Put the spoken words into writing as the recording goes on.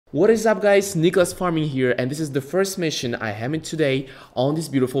What is up guys, Nikas farming here, and this is the first mission I am in today on this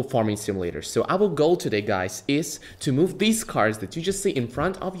beautiful farming simulator. So our goal today guys is to move these cars that you just see in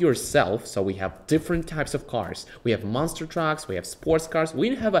front of yourself. So we have different types of cars. We have monster trucks, we have sports cars,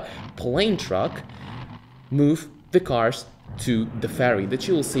 we have a plane truck. Move the cars to the ferry that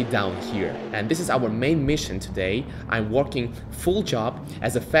you will see down here, and this is our main mission today. I'm working full job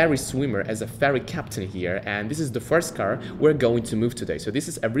as a ferry swimmer, as a ferry captain here, and this is the first car we're going to move today. So this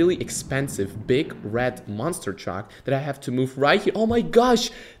is a really expensive big red monster truck that I have to move right here. Oh my gosh,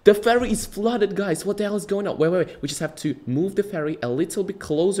 the ferry is flooded guys, what the hell is going on? Wait, we just have to move the ferry a little bit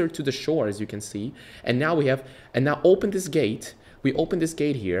closer to the shore, as you can see. And now open this gate. We open this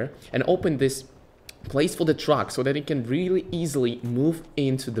gate here and open this place for the truck so that it can really easily move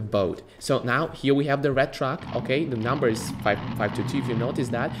into the boat. So now here we have the red truck. Okay, the number is 522. If you notice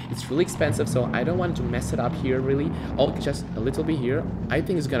that, it's really expensive, so I don't want to mess it up here really. Oh, just a little bit here. I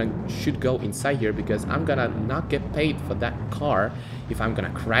think it's should go inside here because I'm gonna not get paid for that car if I'm gonna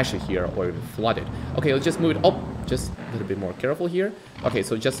crash it here or flood it. Okay, let's just move it up. Just a little bit more careful here. Okay,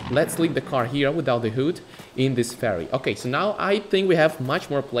 so just let's leave the car here without the hood in this ferry. Okay, so now I think we have much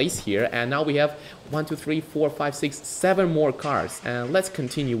more place here, and now we have 1, 2, 3, 4, 5, 6, 7 more cars. And let's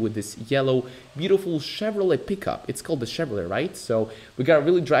continue with this yellow, beautiful Chevrolet pickup. It's called the Chevrolet, right? So we gotta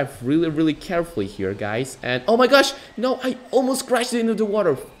really drive really carefully here, guys. And oh my gosh, no, I almost crashed into the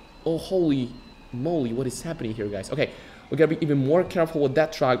water. Oh, holy moly, what is happening here, guys? Okay. We gotta be even more careful with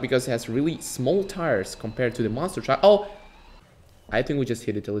that truck because it has really small tires compared to the monster truck. Oh, I think we just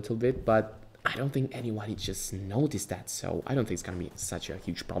hit it a little bit, but I don't think anybody just noticed that. So I don't think it's gonna be such a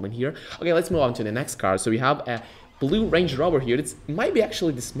huge problem here. Okay, let's move on to the next car. So we have a blue Range Rover here. It might be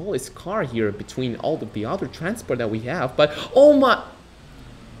actually the smallest car here between all of the other transport that we have. But oh my...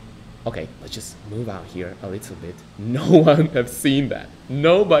 Okay, let's just move out here a little bit. No one have seen that.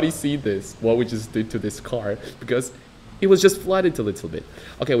 Nobody see this, what we just did to this car, because it was just flooded a little bit.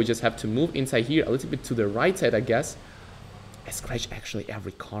 Okay, we just have to move inside here a little bit to the right side, I guess. I scratch actually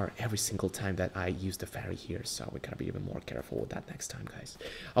every car every single time that I use the ferry here, so we gotta be even more careful with that next time, guys.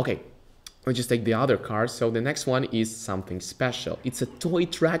 Okay, let's just take the other car. So the next one is something special. It's a toy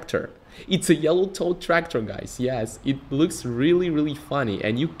tractor. It's a yellow toy tractor, guys. Yes, it looks really funny,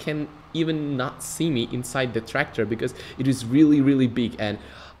 and you can even not see me inside the tractor because it is really big. And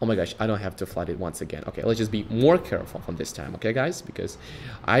oh my gosh, I don't have to flood it once again. Okay, let's just be more careful from this time, okay guys? Because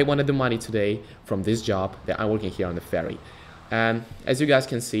I wanted the money today from this job that I'm working here on the ferry. And as you guys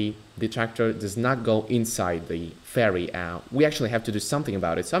can see, the tractor does not go inside the ferry. We actually have to do something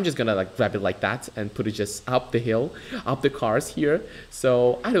about it. So I'm just gonna like grab it like that and put it just up the hill, up the cars here.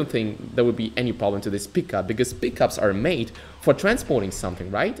 So I don't think there would be any problem to this pickup because pickups are made for transporting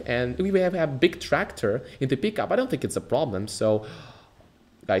something, right? And we have a big tractor in the pickup. I don't think it's a problem. So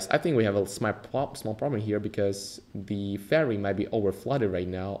guys, I think we have a small problem here because the ferry might be over flooded right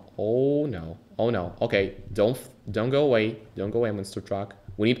now. Oh no. Okay, don't go away. Don't go away, monster truck.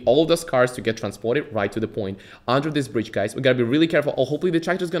 We need all those cars to get transported right to the point under this bridge, guys. We gotta be really careful. Oh, hopefully the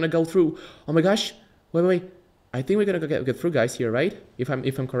tractor's gonna go through. Oh my gosh. Wait. I think we're gonna get through, guys, here, right? If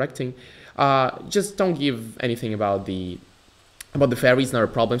I'm correcting. Just don't give anything about the ferry is not a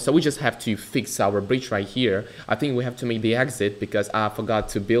problem, so we just have to fix our bridge right here. I think we have to make the exit because I forgot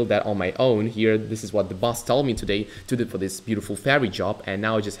to build that on my own here. This is what the boss told me today to do for this beautiful ferry job, and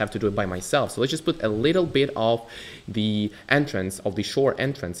now I just have to do it by myself. So let's just put a little bit of the entrance of the shore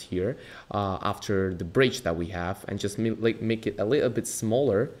entrance here after the bridge that we have, and just make it a little bit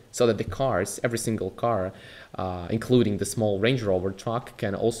smaller so that the cars, every single car, including the small Range Rover truck,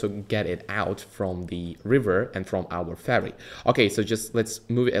 can also get it out from the river and from our ferry. Okay, so just let's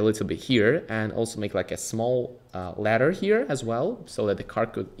move it a little bit here and also make like a small ladder here as well so that the car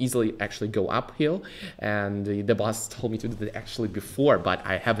could easily actually go uphill. And the boss told me to do that actually before, but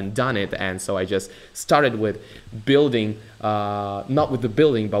I haven't done it, and so I just started with building, not with the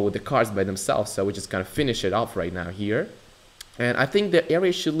building but with the cars by themselves. So we're just gonna finish it off right now here. And I think the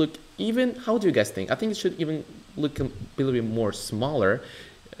area should look even, how do you guys think? I think it should even look a little bit more smaller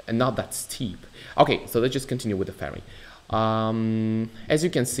and not that steep. Okay, so let's just continue with the ferry. As you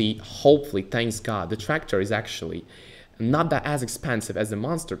can see, hopefully, thanks God, the tractor is actually not that as expensive as the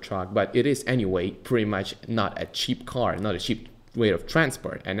monster truck, but it is anyway pretty much not a cheap car, not a cheap way of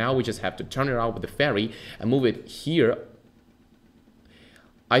transport. And now we just have to turn it around with the ferry and move it here.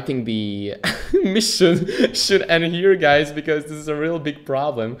 I think the mission should end here, guys, because this is a real big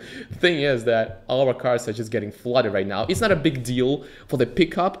problem. Thing is that all our cars are just getting flooded right now. It's not a big deal for the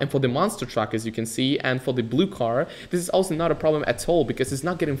pickup and for the monster truck, as you can see, and for the blue car. This is also not a problem at all because it's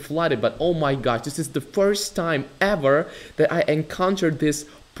not getting flooded. But oh my gosh, this is the first time ever that I encountered this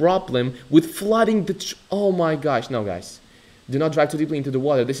problem with flooding the... Oh my gosh, no guys. Do not drive too deeply into the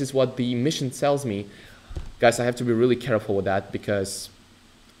water. This is what the mission tells me. Guys, I have to be really careful with that because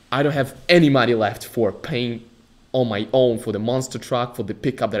I don't have any money left for paying on my own for the monster truck, for the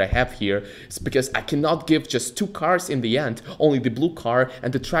pickup that I have here. It's because I cannot give just 2 cars in the end, only the blue car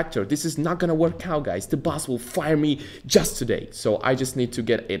and the tractor. This is not gonna work out, guys. The boss will fire me just today. So I just need to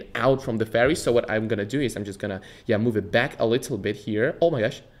get it out from the ferry. So what I'm gonna do is I'm just gonna, move it back a little bit here. Oh my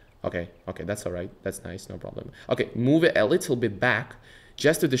gosh. Okay, that's all right. That's nice, no problem. Okay, move it a little bit back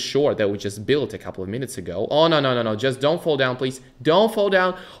just to the shore that we just built a couple of minutes ago. Oh, no. Just don't fall down, please. Don't fall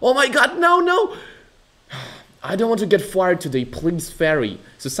down. Oh my God, no. I don't want to get fired today, please, ferry.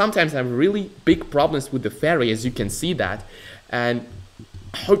 So sometimes I have really big problems with the ferry, as you can see that. And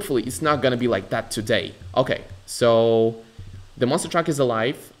hopefully it's not gonna be like that today. Okay, so the monster truck is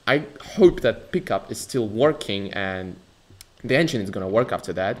alive. I hope that pickup is still working and the engine is gonna work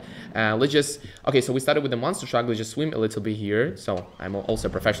after that. Let's just, okay, so we started with the monster truck. Let's just swim a little bit here. So I'm also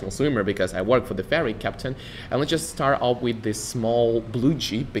a professional swimmer because I work for the ferry captain. And let's just start off with this small blue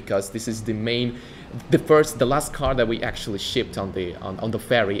Jeep because this is the main, the last car that we actually shipped on the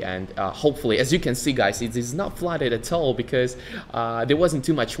ferry. And hopefully, as you can see, guys, it is not flooded at all because there wasn't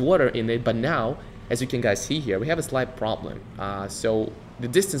too much water in it. But now, as you can guys see here, we have a slight problem. So the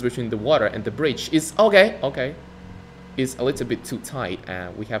distance between the water and the bridge is okay. Is a little bit too tight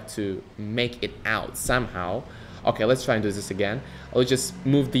and we have to make it out somehow. Okay, let's try and do this again. I'll just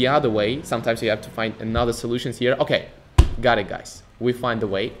move the other way. Sometimes you have to find another solutions here. Okay, got it, guys. We found the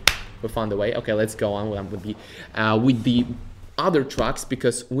way. Okay, let's go on with the other trucks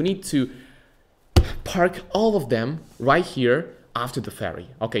because we need to park all of them right here after the ferry.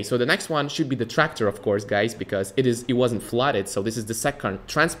 Okay, so the next one should be the tractor, of course, guys, because it wasn't flooded. So this is the second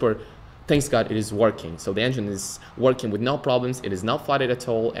transport. Thanks God it is working. So the engine is working with no problems. It is not flooded at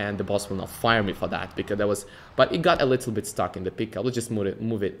all, and the boss will not fire me for that because that was. But it got a little bit stuck in the pickup. Let's just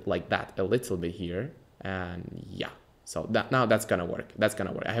move it like that a little bit here, and yeah. So now that's gonna work.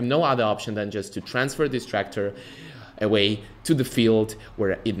 I have no other option than just to transfer this tractor away to the field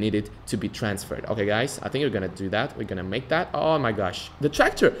where it needed to be transferred. Okay, guys, I think we're gonna do that. We're gonna make that. Oh my gosh, the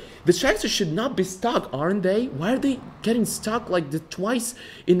tractor should not be stuck, aren't they? Why are they getting stuck like twice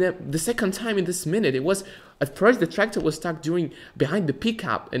in the second time in this minute? It was at first the tractor was stuck behind the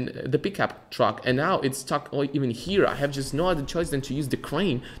pickup and the pickup truck, and now it's stuck even here. I have just no other choice than to use the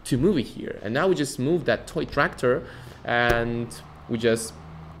crane to move it here. And now we just move that toy tractor and we just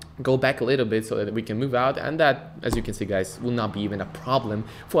go back a little bit so that we can move out, and that, as you can see, guys, will not be even a problem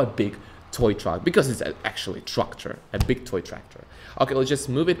for a big toy truck because it's actually a big toy tractor. Okay, let's just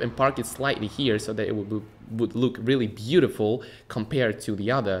move it and park it slightly here so that it would look really beautiful compared to the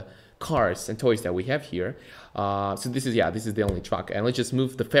other cars and toys that we have here. So this is the only truck, and let's just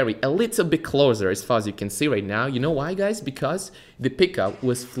move the ferry a little bit closer as far as you can see right now. You know why, guys? Because the pickup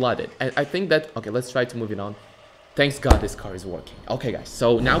was flooded, and I think that, okay, let's try to move it on. Thanks God this car is working. Okay, guys,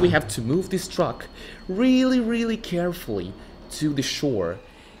 so now we have to move this truck really carefully to the shore,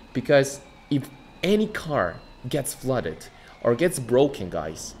 because if any car gets flooded or gets broken,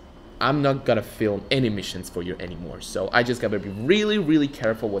 guys, I'm not gonna film any missions for you anymore. So I just gotta be really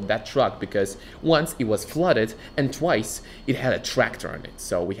careful with that truck, because once it was flooded and twice it had a tractor on it.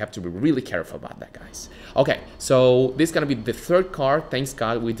 So we have to be really careful about that, guys. Okay, so this is gonna be the third car. Thanks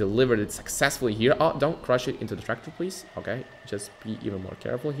God we delivered it successfully here. Oh, don't crush it into the tractor, please. Okay, just be even more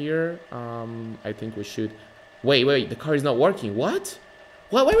careful here. I think we should... Wait, the car is not working. What?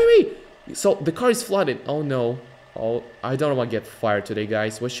 Wait. So the car is flooded. Oh no. Oh, I don't want to get fired today,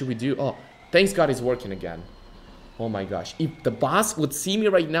 guys. What should we do? Oh, thanks God it's working again. Oh my gosh. If the boss would see me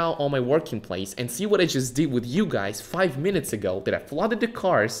right now on my working place and see what I just did with you guys 5 minutes ago, that I flooded the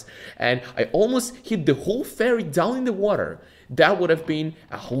cars and I almost hit the whole ferry down in the water, that would have been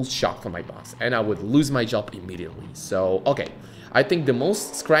a whole shock for my boss, and I would lose my job immediately. So, okay. I think the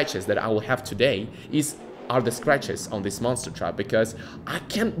most scratches that I will have today are the scratches on this monster truck, because I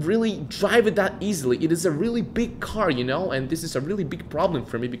can't really drive it that easily. It is a really big car, you know, and this is a really big problem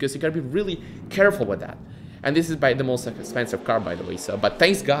for me because you gotta be really careful with that. And this is by the most expensive car, by the way. So, but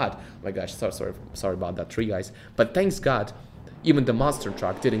thanks God, oh my gosh, sorry about that tree, guys. But thanks God, even the monster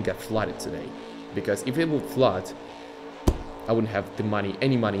truck didn't get flooded today, because if it would flood, I wouldn't have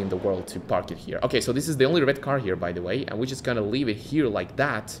any money in the world to park it here. Okay, so this is the only red car here, by the way, and we're just gonna leave it here like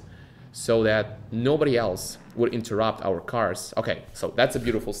that, so that nobody else would interrupt our cars. Okay, so that's a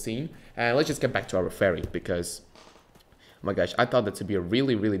beautiful scene. And let's just get back to our ferry, because, oh my gosh, I thought that to be a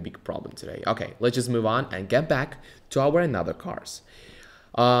really big problem today. Okay, let's just move on and get back to our another cars.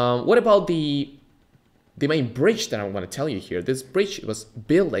 What about the the main bridge that I want to tell you here, this bridge was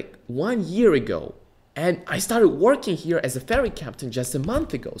built like 1 year ago. And I started working here as a ferry captain just a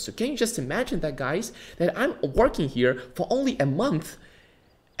month ago. So can you just imagine that, guys? That I'm working here for only a month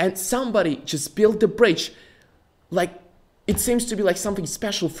and somebody just built the bridge. Like, it seems to be like something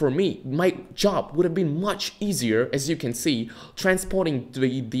special for me. My job would have been much easier, as you can see, transporting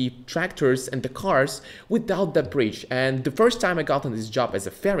the tractors and the cars without that bridge. And the first time I got on this job as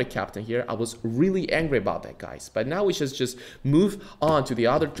a ferry captain here, I was really angry about that, guys. But now we should just move on to the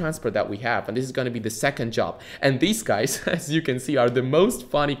other transport that we have. And this is going to be the second job. And these guys, as you can see, are the most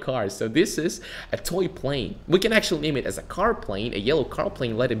funny cars. So this is a toy plane. We can actually name it as a car plane, a yellow car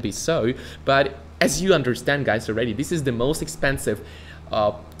plane, let it be so. But as you understand, guys, already, this is the most expensive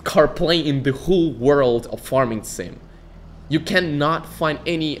car plane in the whole world of farming sim. You cannot find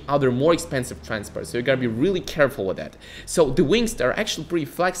any other more expensive transport, so you gotta be really careful with that. So the wings are actually pretty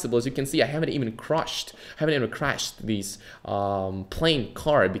flexible. As you can see, I haven't even crashed this plane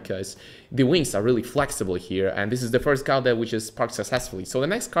car because the wings are really flexible here. And this is the first car that we just parked successfully. So the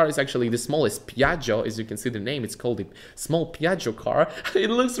next car is actually the smallest Piaggio. As you can see the name, it's called the small Piaggio car. It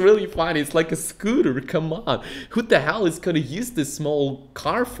looks really funny. It's like a scooter. Come on, who the hell is gonna use this small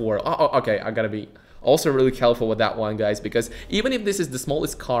car for? Oh, okay, I gotta be also really careful with that one, guys, because even if this is the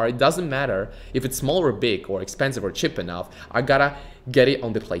smallest car, it doesn't matter if it's small or big or expensive or cheap enough. I gotta get it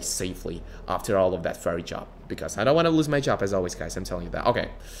on the place safely after all of that ferry job, because I don't want to lose my job, as always, guys. I'm telling you that. Okay,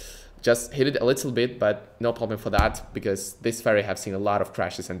 just hit it a little bit, but no problem for that, because this ferry have seen a lot of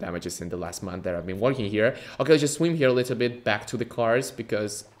crashes and damages in the last month that I've been working here. Okay, let's just swim here a little bit back to the cars,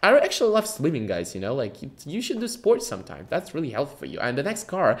 because I actually love swimming, guys, you know, like you should do sports sometime. That's really helpful for you. And the next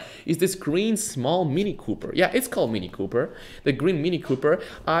car is this green small Mini Cooper. Yeah, it's called Mini Cooper, the green Mini Cooper.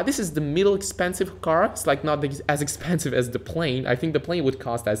 This is the middle expensive car. It's like not as expensive as the plane. I think the plane would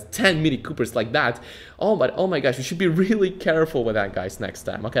cost as 10 Mini Coopers like that. Oh, but oh my gosh, you should be really careful with that, guys, next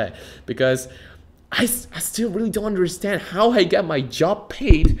time. Okay, because I still really don't understand how I get my job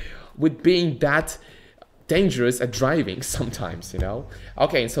paid with being that dangerous at driving sometimes, you know.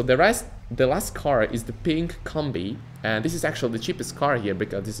 Okay, so the last car is the pink Combi, and this is actually the cheapest car here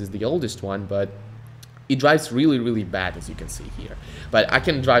because this is the oldest one, but it drives really, really bad, as you can see here. But I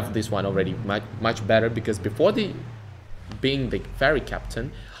can drive this one already much better, because before being the ferry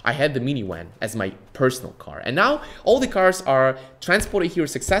captain, I had the minivan as my personal car, and now all the cars are transported here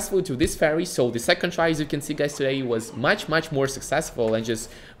successfully to this ferry. So the second try, as you can see, guys, today was much more successful, and just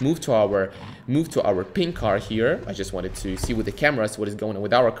moved to our pink car here. I just wanted to see with the cameras what is going on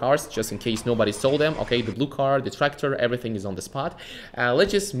with our cars, just in case nobody stole them. Okay, the blue car, the tractor, everything is on the spot.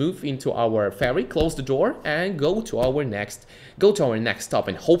 Let's just move into our ferry, close the door, and go to our next stop.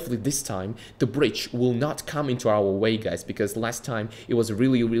 And hopefully this time the bridge will not come into our way, guys, because last time it was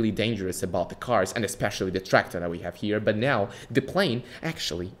really dangerous about the cars, and especially the tractor that we have here. But now the plane,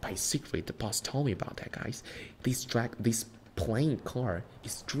 actually, by secret, the boss told me about that, guys. This plane car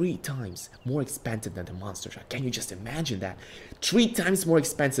is 3 times more expensive than the monster truck. Can you just imagine that? 3 times more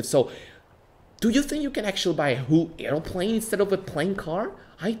expensive. So do you think you can actually buy a whole airplane instead of a plane car?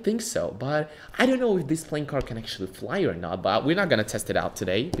 I think so, but I don't know if this plane car can actually fly or not. But we're not gonna test it out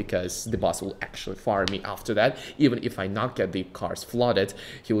today, because the boss will actually fire me after that. Even if I not get the cars flooded,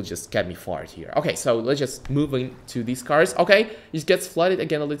 he will just get me fired here. Okay, so let's just move into these cars. Okay, it gets flooded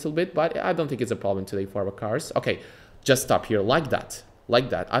again a little bit, but I don't think it's a problem today for our cars. Okay, just stop here like that.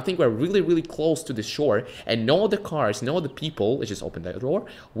 I think we're really close to the shore, and no other cars, no other people, let's just open that door,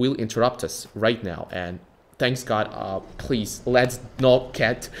 will interrupt us right now. And thanks God, please, let's not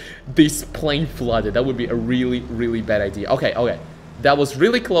get this plane flooded. That would be a really bad idea. Okay, that was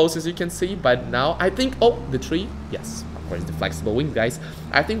really close, as you can see, but now I think, oh, the tree, yes, of course, the flexible wing, guys.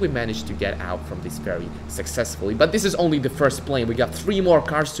 I think we managed to get out from this ferry successfully, but this is only the first plane. We got 3 more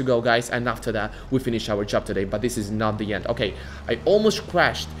cars to go, guys, and after that we finish our job today. But this is not the end. Okay, I almost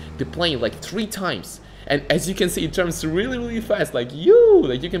crashed the plane like 3 times, and as you can see, it turns really fast. Like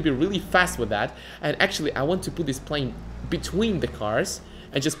you can be really fast with that. And actually, I want to put this plane between the cars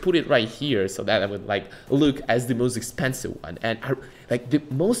and just put it right here, so that I would like look as the most expensive one. And like the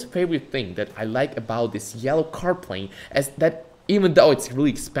most favorite thing that I like about this yellow car plane is that even though it's really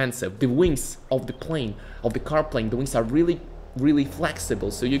expensive, the wings of the car plane, the wings are really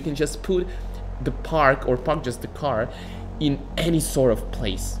flexible, so you can just put park just the car in any sort of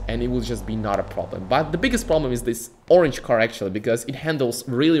place, and it will just be not a problem. But the biggest problem is this orange car, actually, because it handles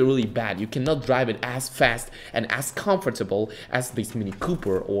really bad. You cannot drive it as fast and as comfortable as this Mini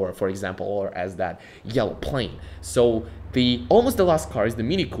Cooper, or for example, or as that yellow plane. So almost the last car is the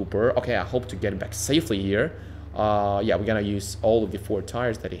Mini Cooper. Okay, I hope to get it back safely here. Yeah, we're gonna use all of the 4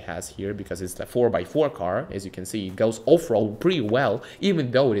 tires that it has here because it's a 4x4 car. As you can see, it goes off-road pretty well,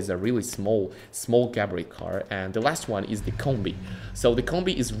 even though it is a really small gabarit car. And the last one is the Combi. So the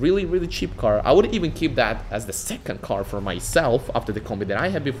Combi is really cheap car. I would even keep that as the second car for myself after the Combi that I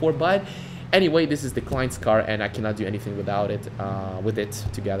had before, but anyway, this is the client's car and I cannot do anything without it, with it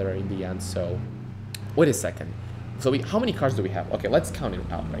together in the end. So wait a second. So how many cars do we have? Okay, let's count it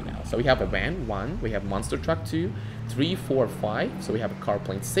out right now. So we have a van, 1, we have monster truck, 2, 3, 4, 5. So we have a car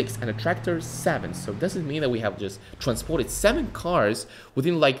plane, 6, and a tractor, 7. So does it mean that we have just transported 7 cars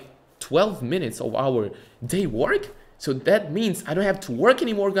within like 12 minutes of our day work? So that means I don't have to work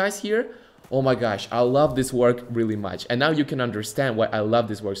anymore, guys, here. Oh my gosh, I love this work really much. And now you can understand why I love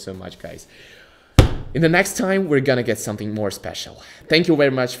this work so much, guys. In the next time, we're gonna get something more special. Thank you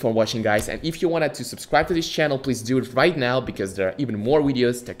very much for watching, guys. And if you wanted to subscribe to this channel, please do it right now because there are even more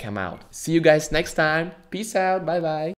videos to come out. See you guys next time. Peace out. Bye-bye.